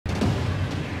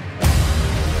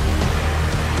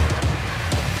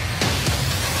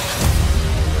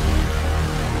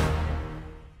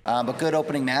but good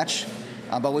opening match.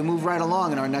 But we move right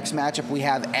along. In our next matchup, we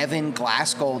have Evan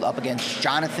Glasgold up against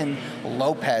Jonathan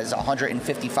Lopez,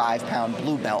 155-pound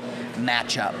blue belt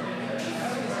matchup.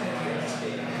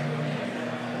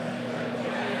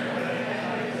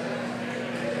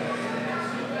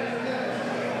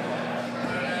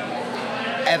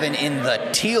 Evan in the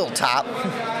teal top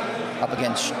up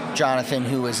against Jonathan,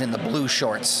 who is in the blue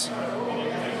shorts.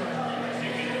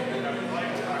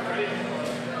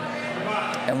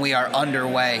 And we are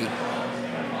underway.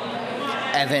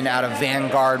 Evan out of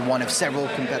Vanguard, one of several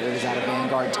competitors out of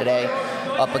Vanguard today,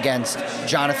 up against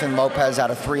Jonathan Lopez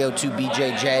out of 302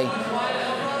 BJJ.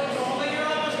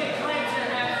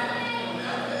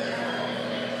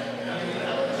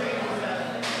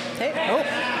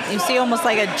 You see almost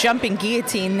like a jumping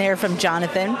guillotine there from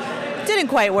Jonathan. Didn't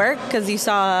quite work because you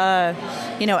saw,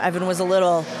 Evan was a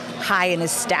little high in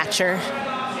his stature.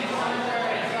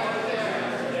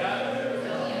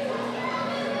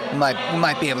 We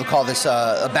might be able to call this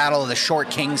a battle of the short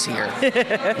kings here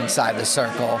inside the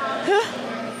circle.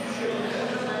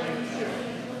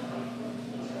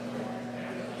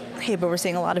 Hey, but we're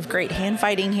seeing a lot of great hand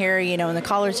fighting here. In the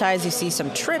collar ties, you see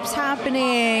some trips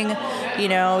happening.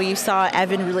 You saw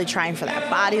Evan really trying for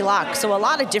that body lock. So a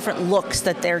lot of different looks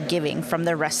that they're giving from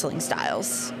their wrestling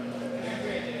styles.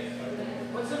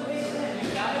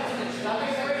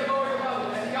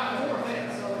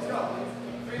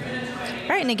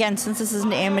 All right, and again, since this is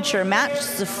an amateur match,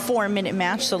 this is a 4-minute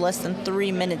match, so less than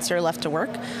 3 minutes here left to work.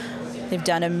 They've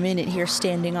done a minute here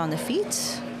standing on the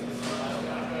feet.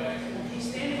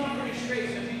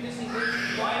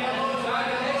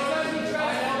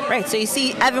 Right, so you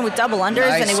see Evan with double unders,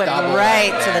 nice, and he went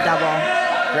right to the double.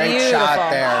 Great Beautiful shot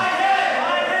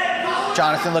there.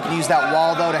 Jonathan looking to use that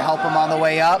wall, though, to help him on the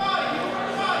way up.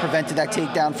 Prevented that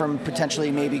takedown from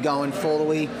potentially maybe going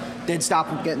fully. Did stop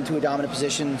him getting to a dominant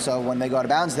position, so when they go out of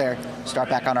bounds there, start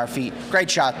back on our feet. Great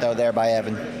shot, though, there by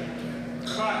Evan.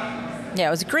 Yeah,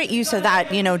 it was a great use of that,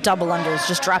 double unders,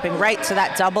 just dropping right to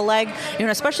that double leg,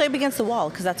 especially up against the wall,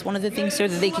 because that's one of the things here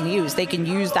that they can use. They can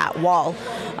use that wall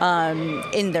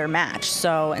in their match.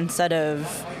 So instead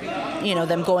of,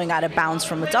 them going out of bounds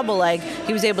from a double leg,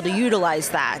 he was able to utilize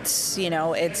that.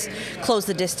 It's close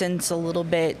the distance a little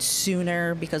bit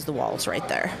sooner because the wall's right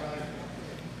there.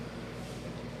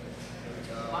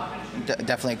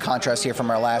 Definitely a contrast here from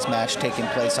our last match taking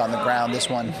place on the ground. This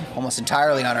one almost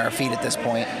entirely on our feet at this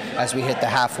point as we hit the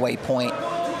halfway point.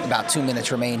 About 2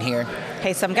 minutes remain here.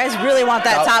 Hey, some guys really want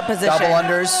that top position. Double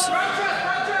unders.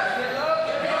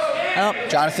 Oh.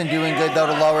 Jonathan doing good, though,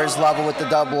 to lower his level with the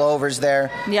double overs there.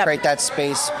 Yep. Create that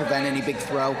space, prevent any big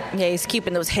throw. Yeah, he's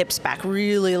keeping those hips back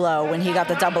really low when he got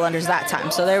the double unders that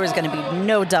time. So there was going to be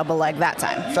no double leg that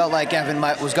time. Felt like Evan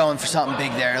was going for something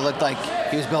big there. It looked like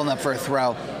he was building up for a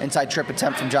throw. Inside trip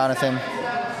attempt from Jonathan.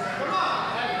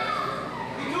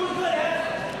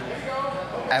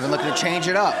 Evan looking to change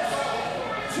it up.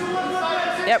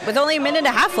 Yep, with only a minute and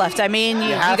a half left. I mean,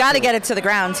 you got to get it to the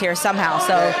ground here somehow.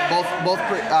 So both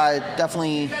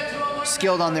definitely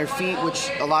skilled on their feet,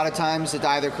 which a lot of times it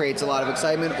either creates a lot of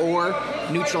excitement or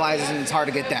neutralizes and it's hard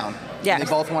to get down. Yeah. They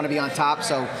both want to be on top,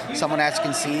 so someone has to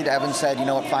concede. Evan said, you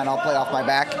know what, fine, I'll play off my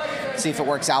back, see if it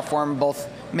works out for him. Both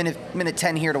minute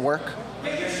 10 here to work.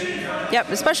 Yep,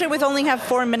 especially with only have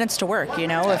 4 minutes to work,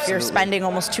 Absolutely. If you're spending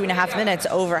almost 2.5 minutes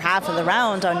over half of the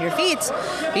round on your feet,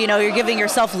 you're giving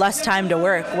yourself less time to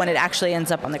work when it actually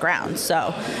ends up on the ground.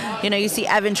 So, you see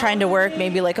Evan trying to work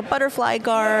maybe like a butterfly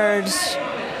guard.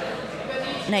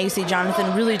 Now you see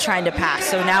Jonathan really trying to pass.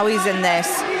 So now he's in this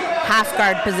half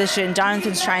guard position.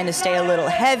 Jonathan's trying to stay a little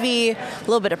heavy, a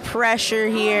little bit of pressure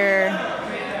here.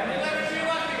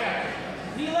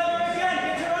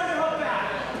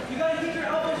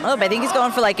 Oh, but I think he's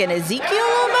going for like an Ezekiel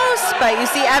almost, but you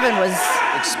see Evan was...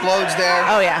 Explodes there.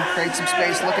 Oh, yeah. Creates some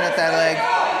space, looking at that leg.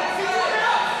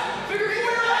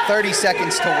 30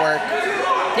 seconds to work.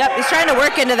 Yep, he's trying to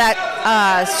work into that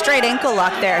straight ankle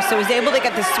lock there, so he's able to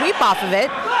get the sweep off of it.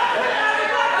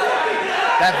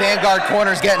 That Vanguard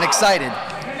corner's getting excited.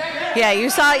 Yeah,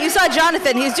 you saw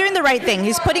Jonathan. He's doing the right thing.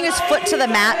 He's putting his foot to the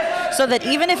mat so that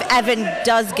even if Evan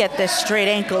does get this straight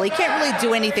ankle, he can't really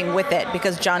do anything with it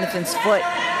because Jonathan's foot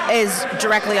is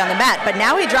directly on the mat. But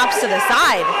now he drops to the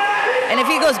side, and if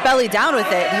he goes belly down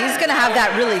with it, he's going to have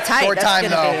that really tight. Short time,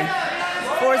 though.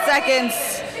 4 seconds.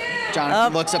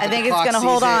 Jonathan looks up at the clock, I think it's going to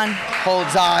hold on.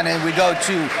 Holds on, and we go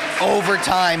to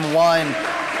overtime 1.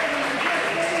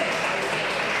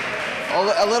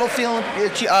 A little feeling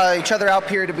each other out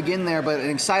period to begin there, but an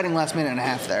exciting last minute and a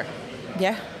half there.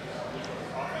 Yeah.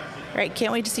 Right,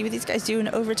 can't wait to see what these guys do in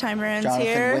overtime rounds Jonathan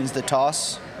here. wins the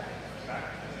toss.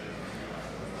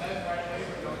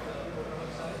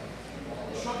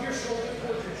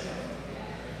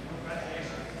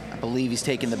 believe he's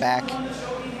taking the back,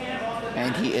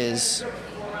 and he is.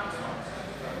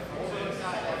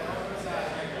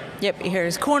 Yep, you hear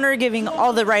his corner giving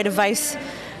all the right advice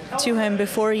to him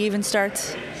before he even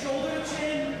starts.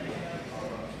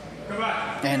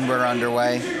 And we're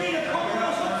underway.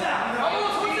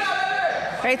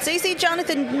 All right, so you see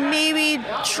Jonathan maybe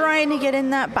trying to get in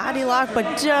that body lock,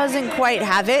 but doesn't quite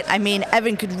have it. I mean,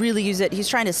 Evan could really use it. He's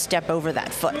trying to step over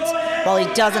that foot while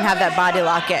he doesn't have that body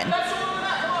lock in.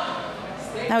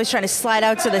 Now he's trying to slide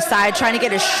out to the side, trying to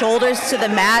get his shoulders to the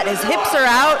mat. His hips are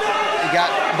out.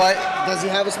 But does he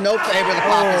have his nope able to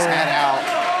pop his head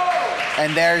out?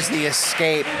 And there's the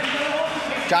escape.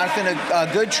 Jonathan, a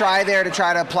good try there to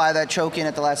try to apply that choke in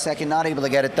at the last second. Not able to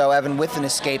get it, though. Evan with an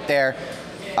escape there.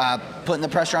 Putting the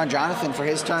pressure on Jonathan for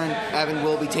his turn. Evan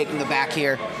will be taking the back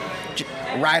here.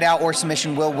 Ride out or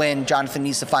submission will win. Jonathan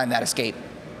needs to find that escape.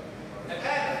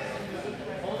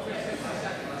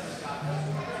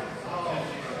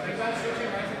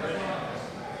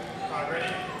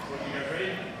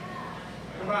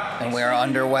 And we're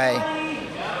underway.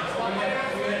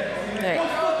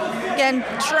 Again,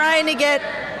 trying to get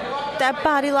that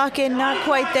body lock in, not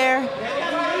quite there.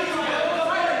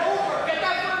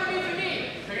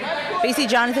 But you see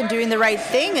Jonathan doing the right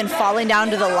thing and falling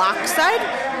down to the lock side.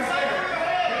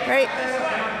 Right?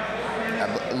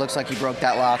 It looks like he broke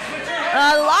that lock.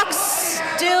 Lock's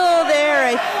still there,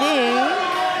 I think.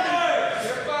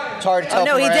 It's hard to tell. Oh,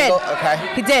 no, he did. Angle. Okay.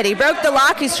 He did. He broke the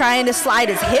lock. He's trying to slide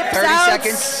his hips 30 out. 30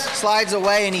 seconds, slides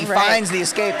away, and he finds the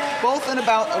escape. Both in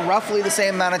about roughly the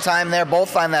same amount of time there.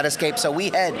 Both find that escape. So we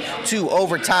head to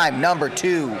overtime number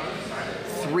 2.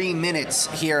 3 minutes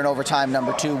here in overtime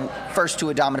number 2. First to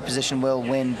a dominant position will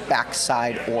win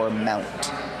backside or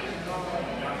mount.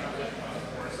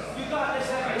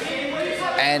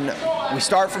 And we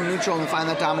start from neutral and find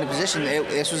that dominant position.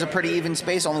 This was a pretty even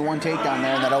space, only one takedown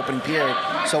there in that opening period.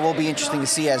 So it will be interesting to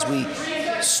see as we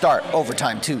start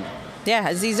overtime 2. Yeah,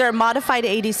 as these are modified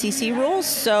ADCC rules,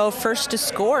 so first to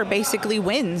score basically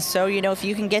wins. So, if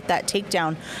you can get that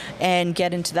takedown and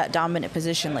get into that dominant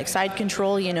position like side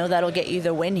control, that'll get you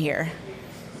the win here.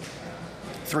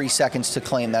 3 seconds to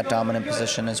claim that dominant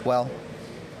position as well.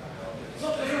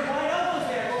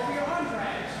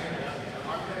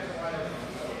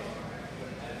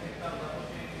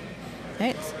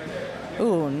 Nice.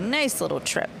 Ooh, nice little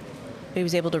trip. He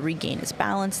was able to regain his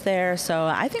balance there. So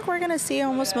I think we're going to see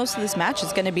almost most of this match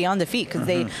is going to be on the feet because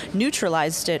they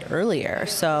neutralized it earlier.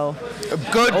 So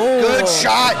good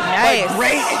shot. Nice. But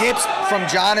great hips from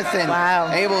Jonathan. Wow.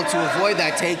 Able to avoid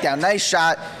that takedown. Nice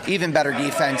shot. Even better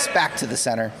defense. Back to the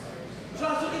center.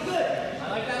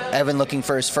 Evan looking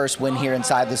for his first win here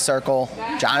inside the circle.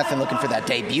 Jonathan looking for that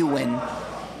debut win.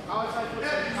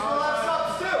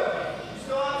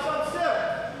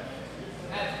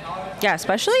 Yeah,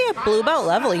 especially at blue belt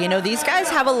level. These guys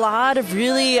have a lot of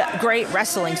really great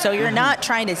wrestling, so you're not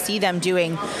trying to see them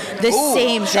doing the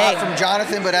same shot thing. From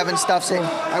Jonathan, but Evan stuffs it.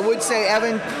 I would say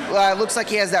Evan looks like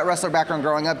he has that wrestler background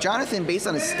growing up. Jonathan, based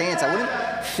on his stance, I wouldn't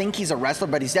think he's a wrestler,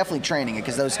 but he's definitely training it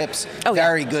because those hips,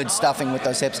 very good stuffing with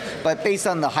those hips. But based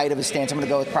on the height of his stance, I'm going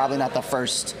to go with probably not the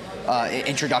first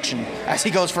introduction as he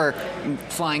goes for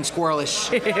flying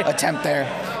squirrelish attempt there.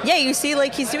 Yeah, you see,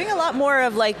 he's doing a lot more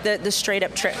of the straight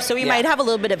up trips. So he might have a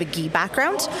little bit of a gi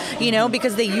background,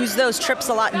 because they use those trips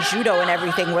a lot in judo and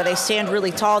everything, where they stand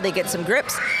really tall, they get some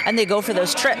grips, and they go for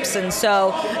those trips. And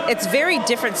so it's very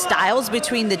different styles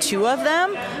between the two of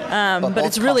them, but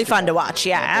it's really fun to watch.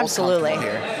 Yeah, absolutely.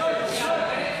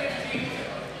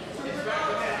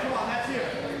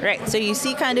 Right, so you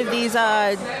see kind of these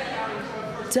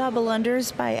double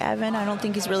unders by Evan. I don't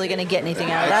think he's really going to get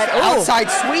anything out of that. Outside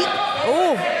sweep.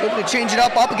 Looking to change it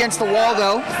up against the wall,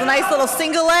 though. It's a nice little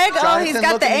single leg. Jonathan he's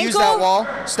got the ankle. Use that wall.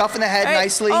 Stuff in the head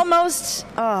nicely. Almost.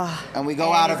 And we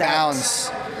go out of bounds.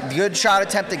 Good shot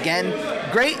attempt again.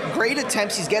 Great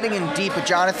attempts. He's getting in deep, but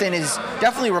Jonathan is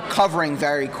definitely recovering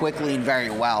very quickly and very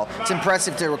well. It's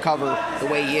impressive to recover the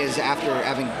way he is after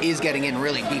Evan is getting in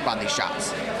really deep on these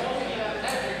shots.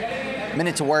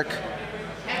 Minute to work.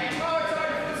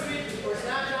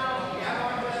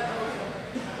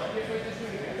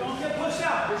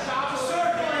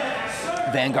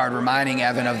 Vanguard reminding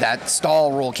Evan of that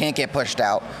stall rule. Can't get pushed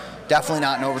out. Definitely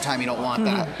not in overtime. You don't want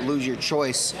that. Lose your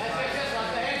choice.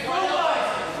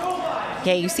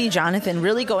 Yeah, you see Jonathan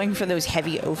really going for those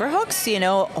heavy overhooks,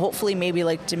 hopefully maybe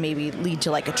to lead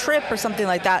to a trip or something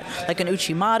like that, like an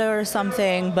Uchimata or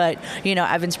something. But,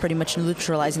 Evan's pretty much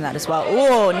neutralizing that as well.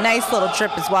 Oh, nice little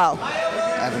trip as well.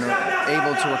 Evan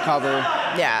able to recover.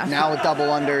 Yeah. Now with double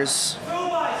unders.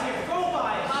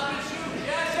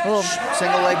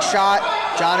 Single leg shot.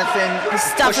 Jonathan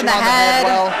stuff in the head.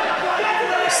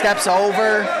 steps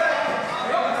over.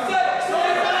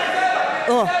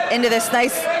 Oh, into this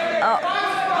nice.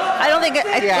 I don't think.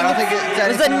 I think it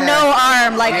was a no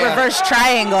arm, like reverse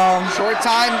triangle. Short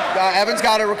time. Evan's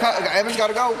got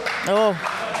to go. Oh.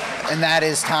 And that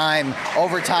is time.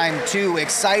 Overtime 2.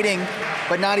 Exciting,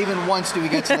 but not even once do we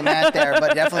get to the mat there.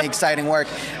 But definitely exciting work.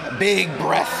 Big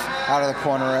breath out of the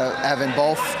corner of Evan.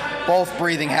 Both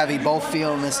breathing heavy. Both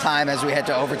feeling this time as we head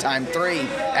to overtime 3.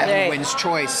 Evan wins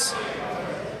choice.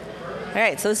 All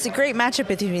right, so this is a great matchup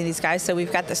between these guys. So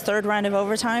we've got this third round of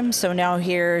overtime. So now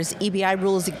here's EBI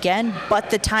rules again, but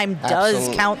the time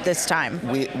does count this time.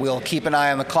 We'll keep an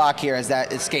eye on the clock here as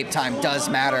that escape time does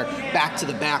matter. Back to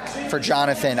the back for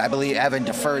Jonathan. I believe Evan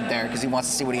deferred there because he wants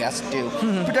to see what he has to do.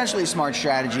 Potentially a smart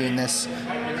strategy in this.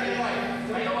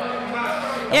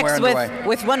 Yeah,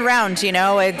 with one round, you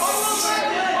know, if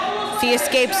he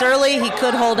escapes early, he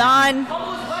could hold on.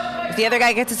 If the other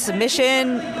guy gets a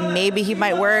submission, maybe he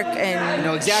might work and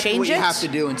exactly change what you it. have to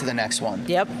do into the next one.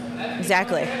 Yep,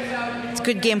 exactly. It's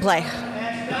good gameplay.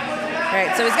 All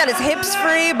right, so he's got his hips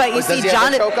free, but you see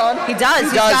Jonathan. He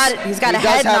does. He's got a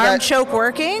head and arm choke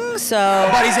working. So,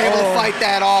 but he's able to fight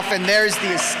that off, and there's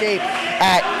the escape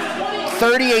at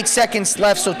 38 seconds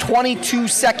left. So 22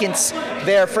 seconds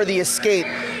there for the escape.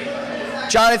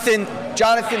 Jonathan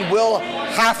will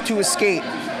have to escape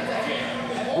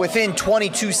within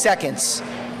 22 seconds.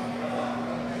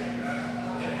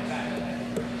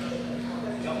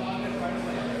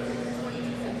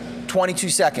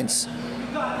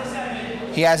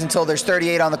 He has until there's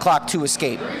 38 on the clock to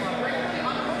escape.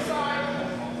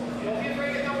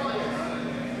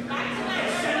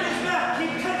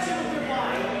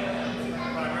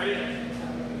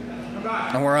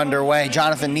 And we're underway.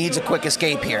 Jonathan needs a quick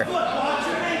escape here.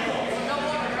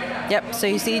 Yep, so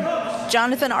you see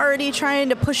Jonathan already trying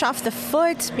to push off the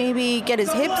foot, maybe get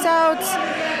his hips out.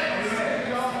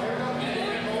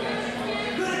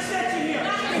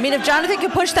 I mean, if Jonathan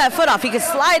could push that foot off, he could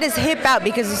slide his hip out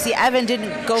because you see Evan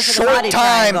didn't go for the body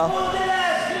triangle.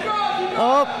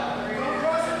 Oh.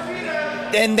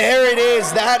 And there it is.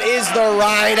 That is the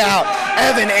ride out.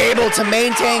 Evan able to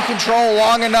maintain control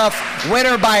long enough.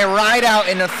 Winner by ride out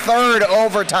in the third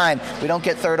overtime. We don't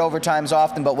get third overtimes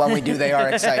often, but when we do, they are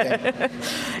exciting.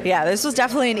 Yeah, this was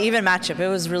definitely an even matchup. It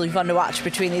was really fun to watch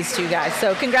between these two guys.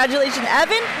 So congratulations,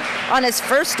 Evan, on his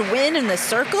first win in the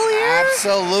circle here.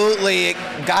 Absolutely.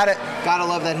 Gotta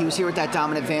love that he was here with that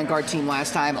dominant Vanguard team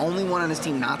last time. Only one on his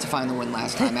team not to find the win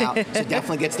last time out. So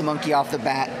definitely gets the monkey off the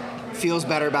bat. Feels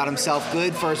better about himself.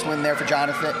 Good first win there for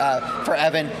for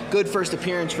Evan. Good first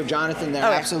appearance for Jonathan there.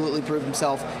 Absolutely proved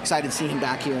himself. Excited to see him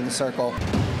back here in the circle.